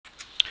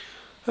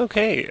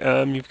Okay,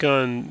 you've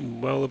gone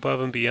well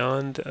above and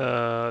beyond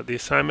the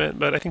assignment,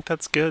 but I think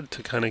that's good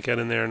to kind of get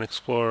in there and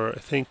explore. I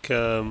think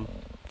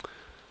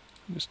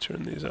just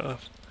turn these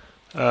off.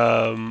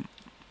 Um,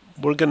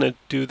 we're gonna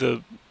do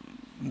the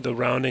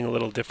rounding a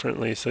little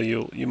differently, so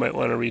you might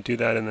want to redo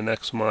that in the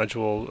next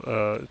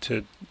module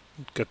to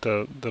get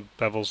the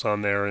bevels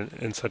on there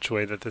in such a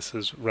way that this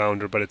is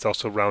rounder, but it's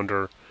also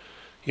rounder,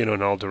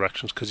 in all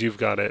directions because you've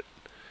got it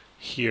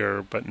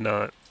here, but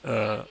not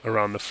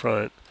around the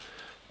front.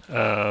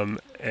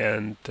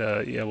 And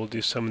yeah, we'll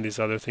do some of these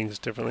other things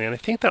differently. And I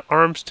think the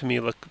arms to me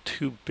look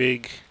too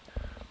big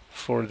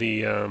for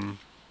the.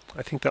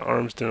 I think the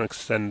arms don't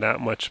extend that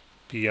much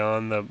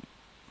beyond the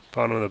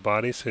bottom of the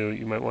body, so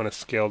you might want to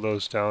scale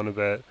those down a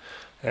bit.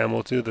 And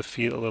we'll do the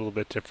feet a little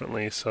bit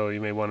differently, so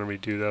you may want to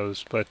redo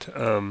those. But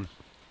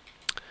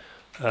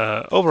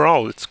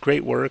overall, it's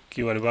great work.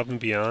 You went above and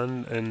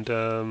beyond,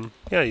 and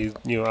yeah,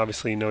 you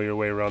obviously know your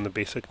way around the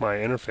basic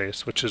Maya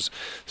interface, which is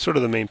sort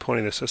of the main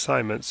point of this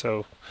assignment.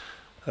 So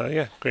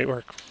yeah, great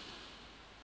work.